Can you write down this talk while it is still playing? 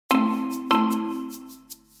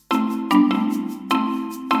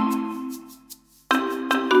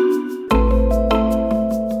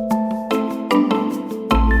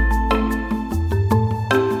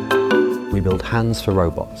Hands for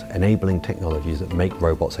Robots, enabling technologies that make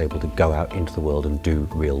robots able to go out into the world and do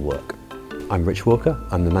real work. I'm Rich Walker,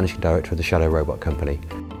 I'm the Managing Director of the Shadow Robot Company.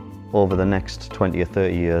 Over the next 20 or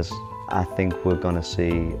 30 years, I think we're going to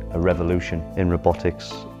see a revolution in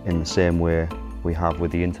robotics in the same way we have with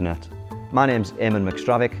the internet. My name's Eamon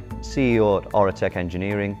McStravick, CEO at Robotics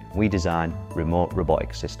Engineering. We design remote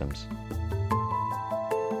robotic systems.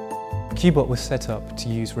 Qbot was set up to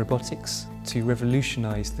use robotics to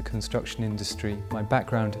revolutionise the construction industry. My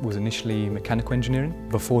background was initially mechanical engineering.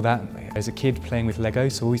 Before that, as a kid playing with Lego,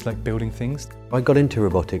 so always liked building things. I got into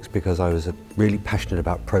robotics because I was really passionate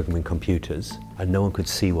about programming computers and no one could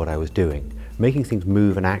see what I was doing. Making things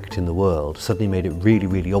move and act in the world suddenly made it really,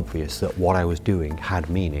 really obvious that what I was doing had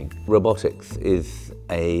meaning. Robotics is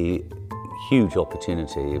a huge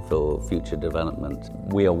opportunity for future development.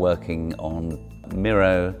 We are working on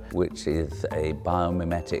Miro, which is a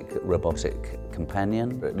biomimetic robotic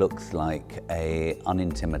companion. It looks like an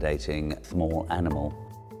unintimidating small animal.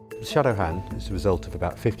 The Shadow Hand is the result of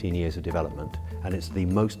about 15 years of development, and it's the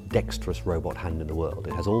most dexterous robot hand in the world.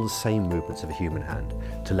 It has all the same movements of a human hand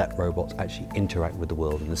to let robots actually interact with the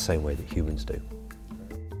world in the same way that humans do.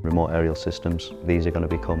 Remote aerial systems, these are going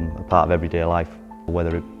to become a part of everyday life,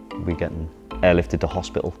 whether it be getting airlifted to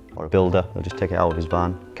hospital or a builder, they'll just take it out of his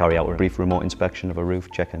van, carry out a brief remote inspection of a roof,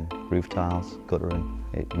 checking roof tiles, guttering.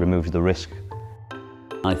 It removes the risk.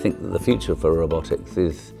 I think that the future for robotics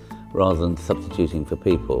is, rather than substituting for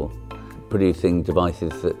people, producing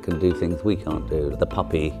devices that can do things we can't do. The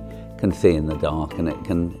puppy can see in the dark and it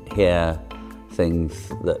can hear things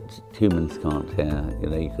that humans can't hear. You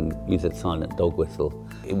know, you can use a silent dog whistle.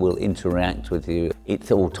 It will interact with you.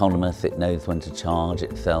 It's autonomous, it knows when to charge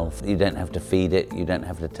itself. You don't have to feed it, you don't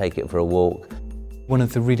have to take it for a walk. One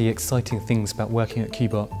of the really exciting things about working at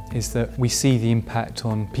Qbot is that we see the impact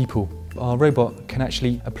on people. Our robot can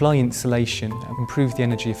actually apply insulation and improve the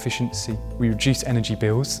energy efficiency. We reduce energy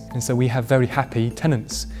bills, and so we have very happy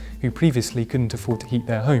tenants who previously couldn't afford to heat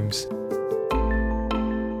their homes.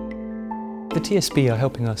 The TSB are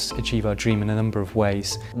helping us achieve our dream in a number of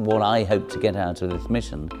ways. What I hope to get out of this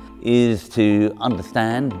mission is to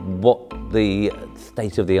understand what the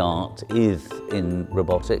state of the art is in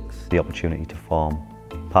robotics. The opportunity to form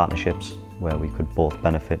partnerships where we could both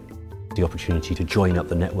benefit. The opportunity to join up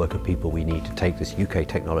the network of people we need to take this UK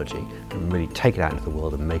technology and really take it out into the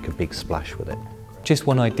world and make a big splash with it. Just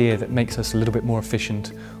one idea that makes us a little bit more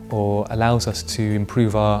efficient or allows us to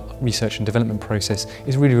improve our research and development process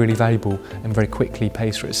is really, really valuable and very quickly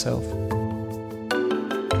pays for itself.